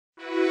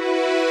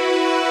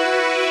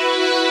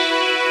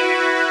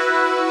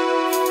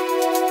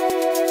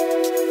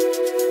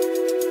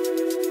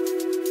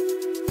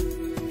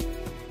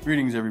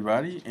Greetings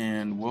everybody,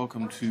 and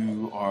welcome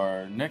to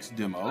our next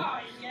demo.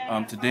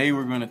 Today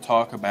we're going to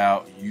talk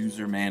about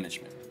user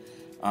management.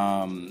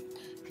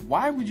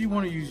 Why would you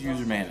want to use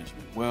user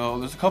management? Well,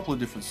 there's a couple of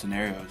different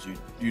scenarios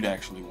you'd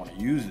actually want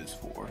to use this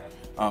for.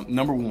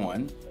 Number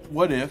one,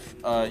 what if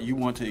you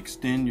want to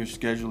extend your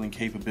scheduling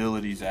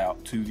capabilities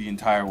out to the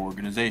entire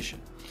organization?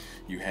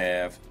 You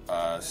have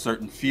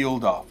certain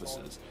field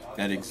offices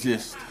that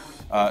exist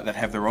that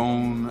have their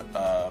own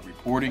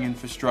reporting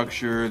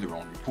infrastructure, their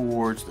own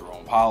reports, their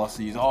own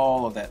policies,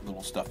 all of that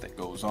little stuff that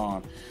goes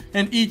on.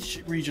 And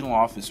each regional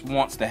office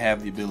wants to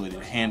have the ability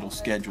to handle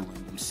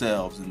scheduling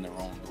themselves in their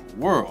own little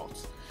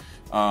worlds.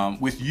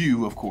 With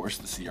you, of course,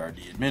 the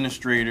CRD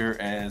administrator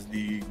as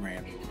the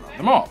grand ruler of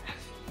them all.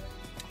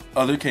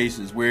 Other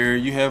cases where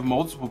you have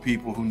multiple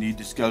people who need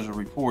to schedule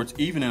reports,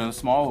 even in a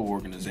smaller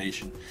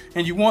organization,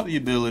 and you want the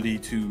ability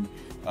to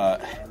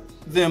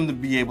them to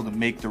be able to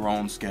make their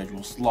own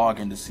schedules, log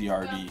into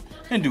CRD,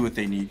 and do what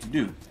they need to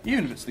do,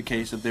 even if it's the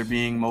case of there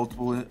being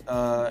multiple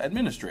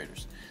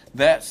administrators.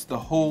 That's the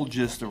whole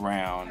gist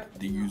around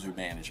the user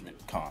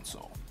management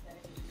console.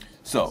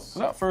 So,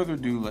 without further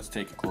ado, let's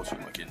take a closer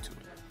look into it.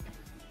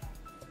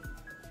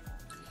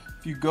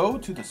 If you go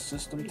to the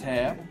System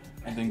tab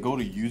and then go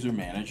to User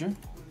Manager,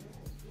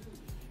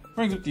 it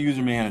brings up the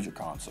User Manager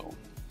console.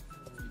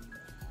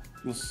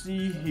 You'll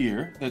see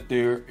here that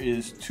there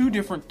is two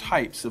different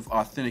types of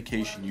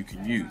authentication you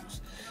can use.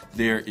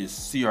 There is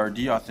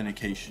CRD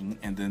authentication,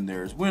 and then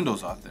there's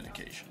Windows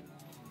authentication.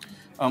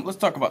 Let's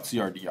talk about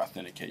CRD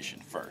authentication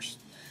first.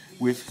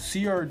 With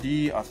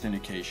CRD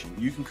authentication,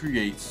 you can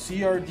create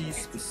CRD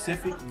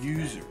specific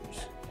users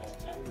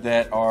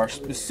that are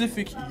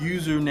specific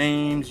user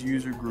names,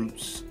 user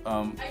groups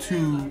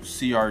to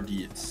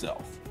CRD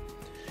itself.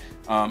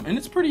 And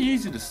it's pretty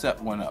easy to set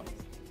one up.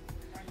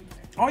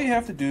 All you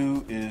have to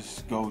do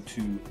is go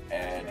to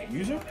Add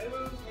User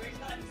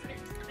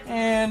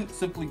and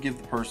simply give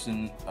the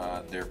person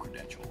their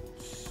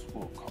credentials.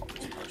 We'll call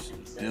this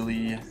person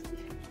Billy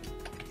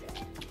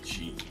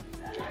G.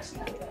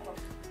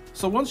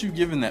 So once you've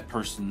given that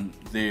person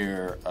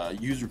their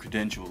user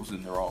credentials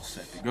and they're all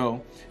set to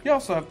go, you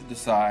also have to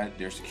decide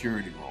their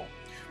security role.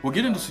 We'll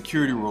get into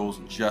security roles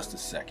in just a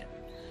second.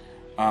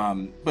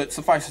 But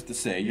suffice it to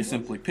say, you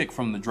simply pick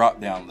from the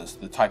drop-down list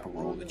the type of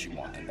role that you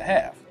want them to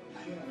have.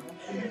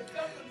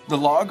 The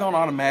logon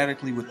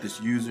automatically with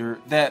this user,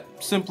 that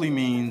simply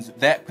means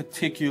that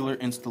particular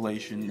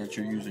installation that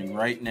you're using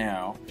right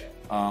now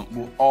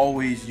will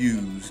always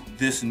use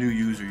this new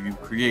user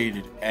you've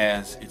created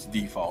as its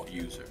default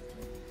user.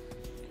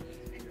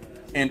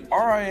 And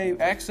RIA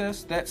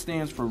access, that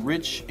stands for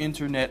Rich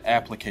Internet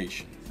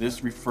Application.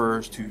 This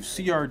refers to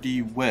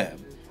CRD Web,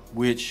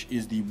 which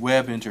is the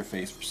web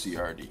interface for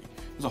CRD.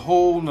 There's a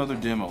whole nother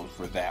demo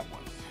for that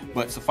one.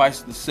 But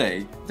suffice it to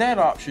say, that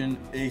option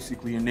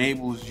basically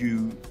enables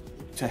you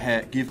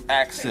to give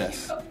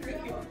access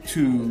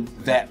to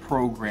that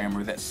program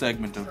or that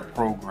segment of the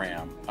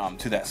program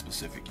to that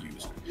specific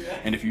user.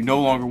 And if you no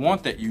longer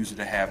want that user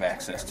to have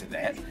access to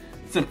that,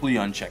 simply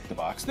uncheck the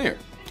box there.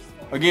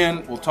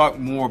 Again, we'll talk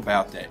more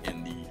about that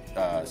in the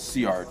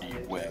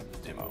CRD web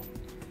demo.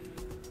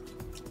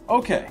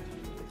 Okay,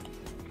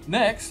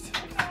 next,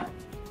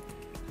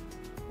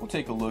 we'll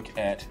take a look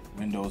at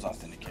Windows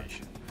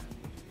authentication.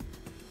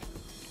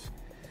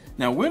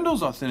 Now,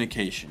 Windows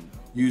authentication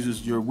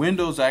uses your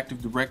Windows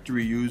Active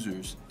Directory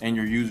users and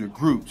your user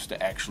groups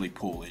to actually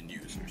pull in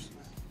users.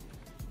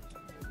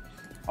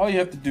 All you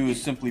have to do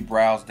is simply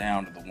browse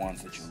down to the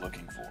ones that you're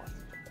looking for.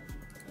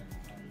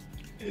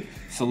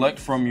 Select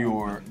from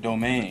your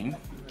domain,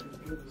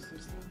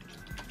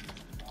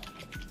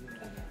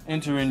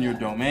 enter in your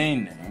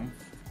domain name,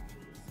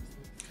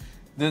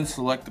 then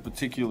select the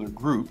particular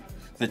group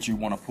that you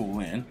want to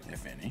pull in,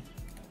 if any.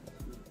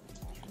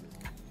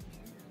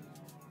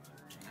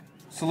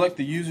 Select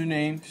the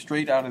username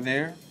straight out of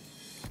there,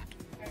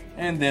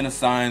 and then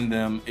assign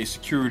them a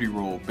security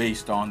role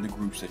based on the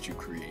groups that you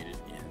created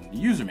in the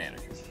user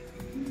manager.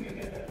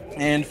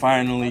 And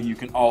finally, you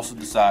can also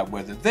decide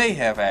whether they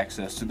have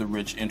access to the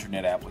Rich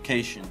Internet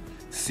Application,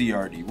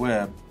 CRD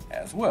Web,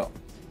 as well.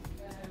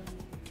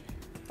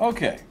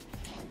 Okay,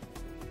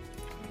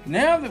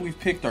 now that we've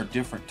picked our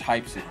different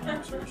types of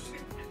users,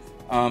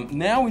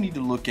 now we need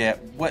to look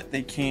at what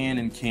they can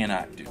and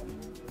cannot do.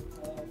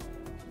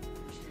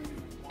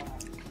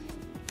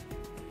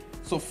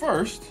 So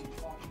first,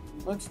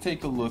 let's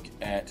take a look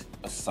at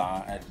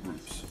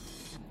groups.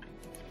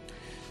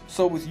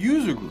 So with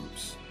user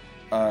groups,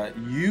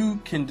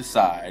 you can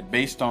decide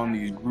based on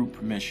these group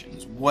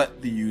permissions what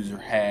the user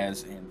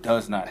has and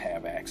does not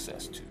have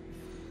access to.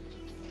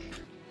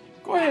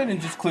 Go ahead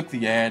and just click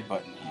the Add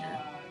button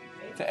here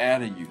to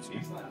add a user,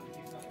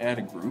 add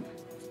a group,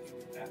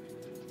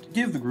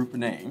 give the group a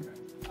name,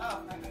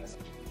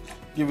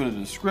 give it a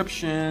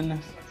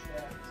description,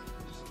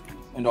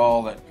 and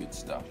all that good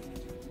stuff.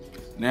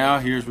 Now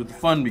here's where the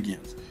fun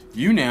begins.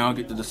 You now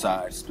get to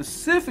decide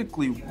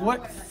specifically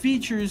what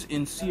features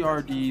in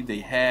CRD they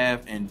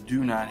have and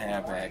do not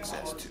have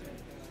access to.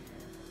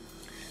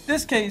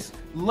 this case,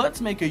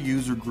 let's make a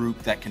user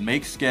group that can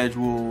make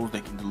schedules,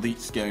 that can delete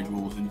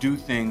schedules, and do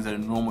things that a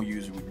normal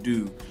user would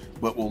do,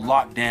 but will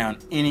lock down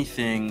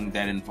anything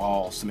that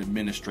involves some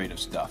administrative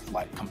stuff,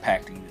 like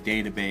compacting the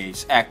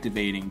database,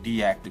 activating,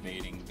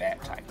 deactivating, that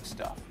type of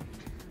stuff.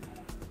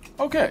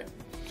 Okay,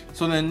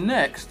 so then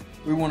next,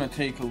 we want to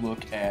take a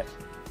look at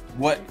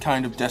what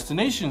kind of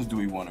destinations do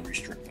we want to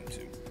restrict them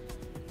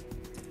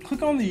to.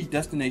 Click on the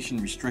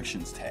Destination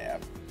Restrictions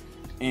tab,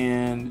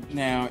 and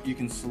now you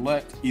can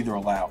select either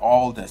allow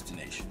all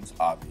destinations,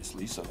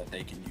 obviously, so that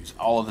they can use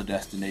all of the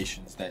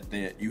destinations that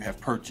you have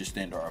purchased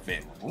and are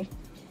available,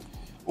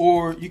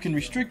 or you can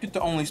restrict it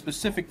to only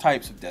specific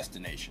types of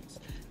destinations,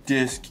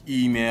 disk,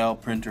 email,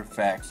 printer,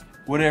 fax,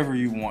 whatever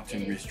you want to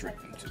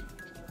restrict them to.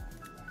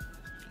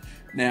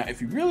 Now,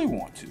 if you really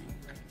want to,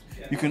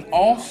 you can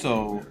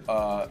also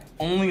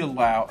only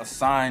allow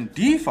assigned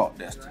default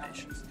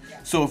destinations.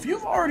 So if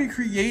you've already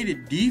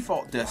created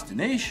default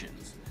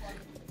destinations,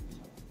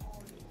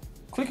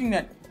 clicking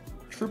that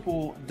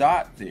triple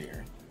dot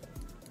there,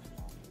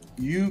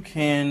 you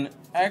can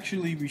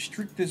actually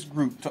restrict this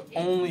group to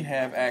only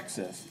have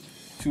access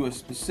to a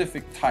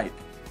specific type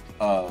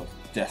of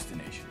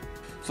destination.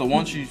 So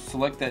once you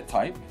select that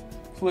type,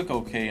 click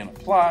OK and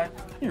apply,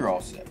 you're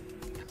all set.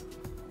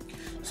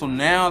 So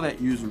now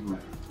that user group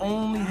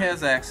only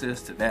has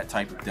access to that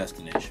type of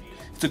destination.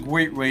 It's a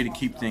great way to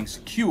keep things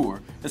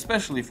secure,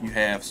 especially if you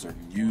have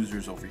certain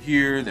users over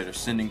here that are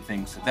sending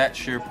things to that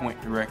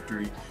SharePoint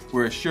directory,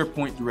 whereas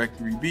SharePoint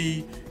directory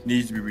B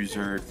needs to be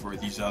reserved for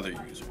these other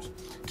users.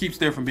 Keeps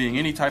there from being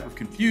any type of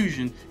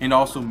confusion, and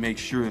also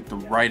makes sure that the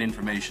right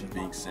information is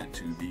being sent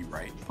to the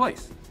right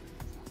place.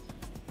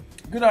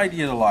 Good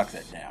idea to lock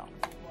that down.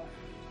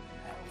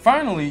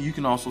 Finally, you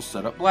can also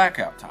set up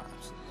blackout times.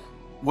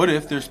 What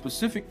if there's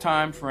specific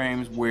time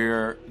frames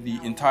where the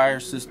entire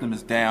system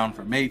is down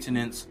for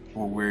maintenance,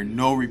 or where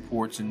no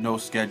reports and no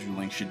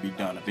scheduling should be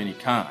done of any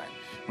kind?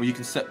 Well, you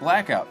can set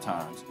blackout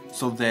times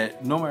so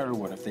that no matter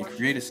what, if they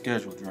create a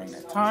schedule during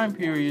that time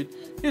period,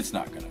 it's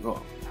not going to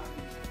go.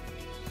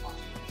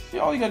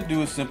 All you got to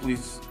do is simply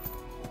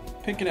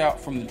pick it out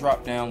from the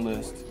drop-down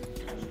list,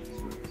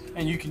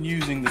 and you can,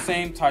 using the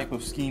same type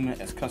of schema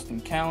as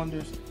custom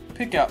calendars,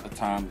 pick out the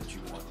time that you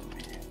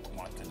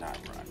want to not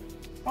run.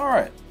 All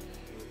right.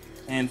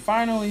 And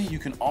finally, you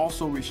can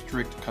also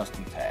restrict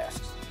custom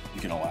tasks.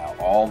 You can allow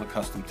all the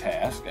custom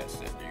tasks,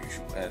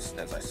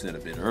 as I said a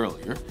bit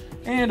earlier,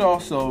 and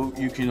also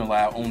you can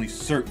allow only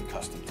certain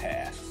custom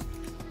tasks.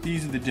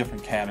 These are the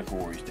different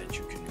categories that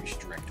you can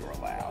restrict or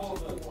allow.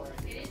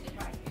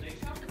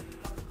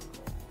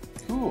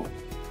 Cool.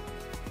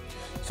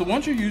 So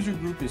once your user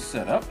group is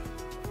set up,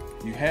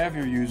 you have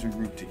your user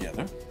group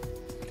together,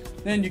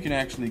 then you can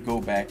actually go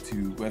back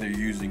to whether you're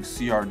using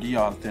CRD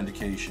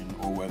authentication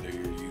or whether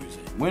you're using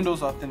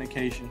Windows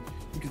authentication.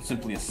 You can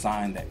simply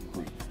assign that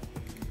group,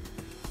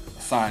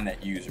 assign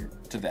that user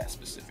to that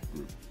specific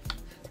group.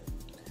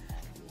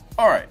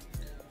 All right,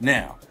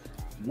 now,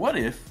 what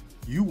if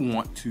you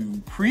want to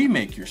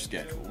pre-make your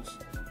schedules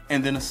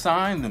and then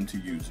assign them to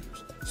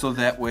users? So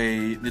that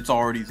way it's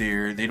already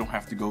there, they don't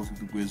have to go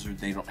through the wizard,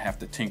 they don't have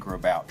to tinker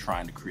about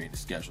trying to create a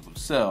schedule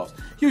themselves.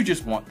 You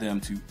just want them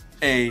to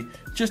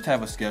just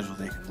have a schedule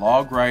they can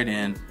log right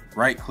in,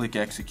 right click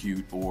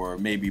execute, or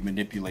maybe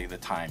manipulate the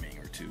timing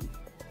or two.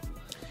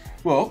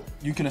 Well,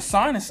 you can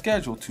assign a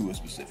schedule to a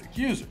specific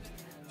user.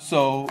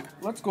 So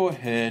let's go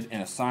ahead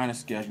and assign a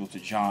schedule to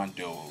John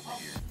Doe over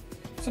here.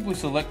 Simply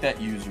select that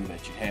user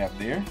that you have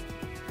there,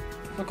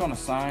 click on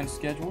assign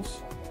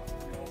schedules.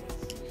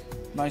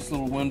 Nice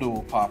little window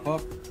will pop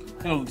up,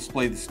 and it'll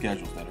display the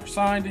schedules that are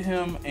assigned to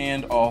him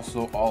and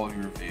also all of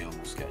your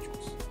available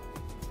schedules.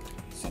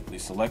 Simply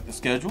select the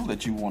schedule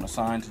that you want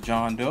assigned to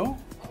John Doe,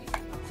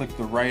 click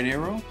the right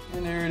arrow,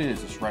 and there it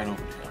is, it's right over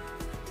to him.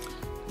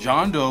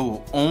 John Doe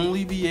will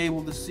only be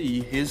able to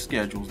see his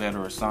schedules that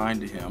are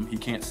assigned to him. He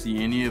can't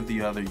see any of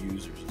the other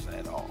users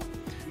at all,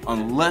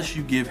 unless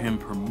you give him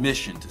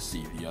permission to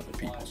see the other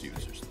people's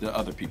users, the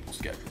other people's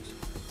schedules.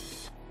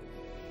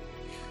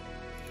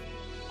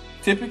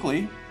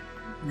 Typically,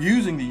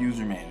 using the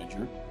user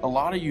manager, a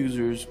lot of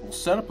users will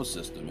set up a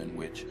system in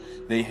which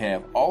they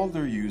have all of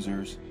their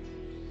users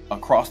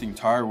across the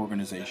entire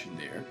organization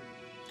there,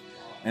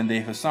 and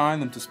they've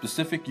assigned them to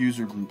specific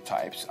user group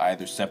types,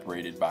 either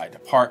separated by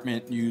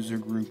department, user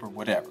group, or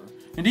whatever.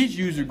 And each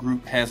user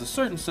group has a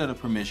certain set of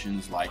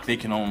permissions, like they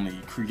can only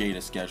create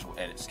a schedule,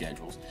 edit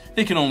schedules.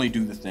 They can only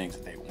do the things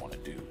that they want to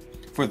do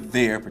for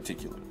their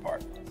particular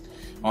department.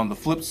 On the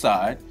flip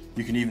side,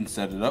 you can even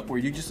set it up where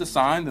you just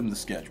assign them the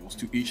schedules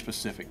to each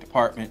specific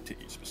department, to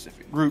each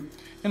specific group,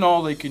 and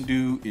all they can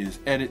do is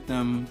edit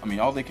them.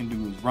 All they can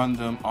do is run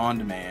them on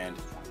demand,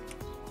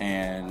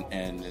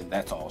 and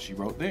that's all she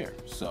wrote there.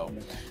 So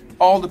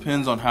all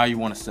depends on how you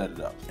want to set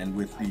it up. And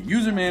with the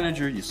user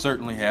manager, you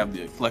certainly have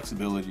the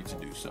flexibility to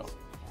do so.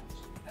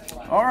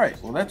 All right,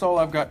 well, that's all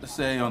I've got to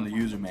say on the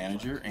user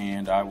manager,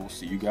 and I will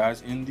see you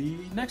guys in the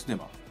next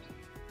demo.